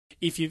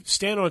if you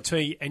stand on a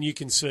tee and you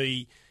can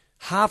see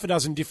half a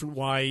dozen different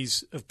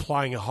ways of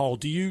playing a hole,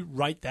 do you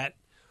rate that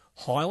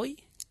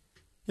highly?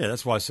 Yeah,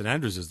 that's why St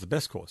Andrews is the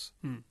best course.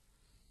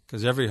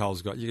 Because every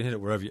hole's you can hit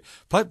it wherever you...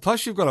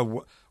 Plus, you've got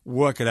to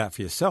work it out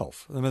for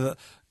yourself. I mean,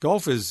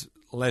 golf is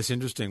less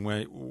interesting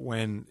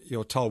when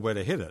you're told where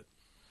to hit it,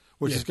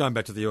 which is going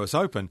back to the US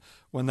Open.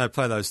 When they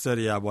play those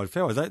 30-yard wide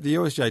fairways, the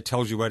USGA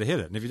tells you where to hit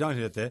it. And if you don't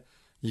hit it there,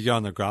 you go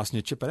on the grass and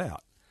you chip it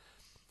out.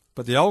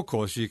 But the old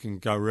course, you can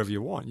go wherever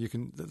you want.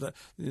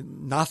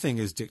 Nothing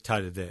is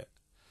dictated there.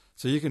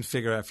 So you can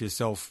figure out for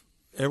yourself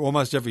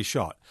almost every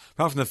shot.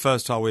 Apart from the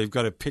first hole where you've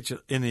got to pitch it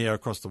in the air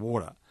across the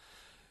water.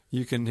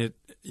 You can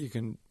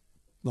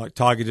like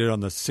Tiger did on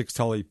the sixth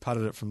hole, he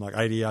putted it from like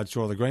 80 yards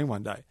short of the green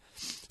one day.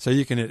 So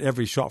you can hit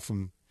every shot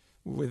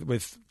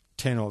with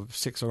 10 or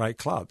 6 or 8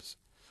 clubs.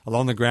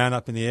 Along the ground,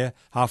 up in the air,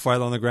 halfway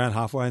along the ground,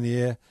 halfway in the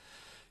air.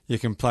 You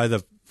can play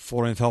the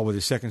 14th hole with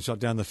your second shot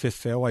down the 5th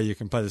fairway. You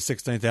can play the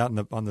 16th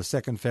out on the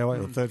second fairway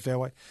or third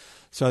fairway.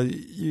 So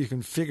you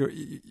can figure,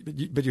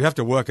 but you have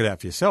to work it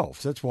out for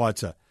yourself. So that's why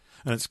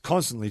and it's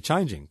constantly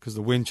changing because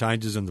the wind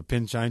changes and the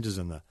pin changes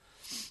and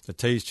the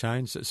tees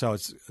change. So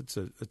it's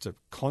a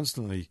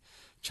constantly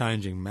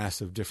changing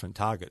mass of different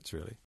targets,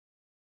 really.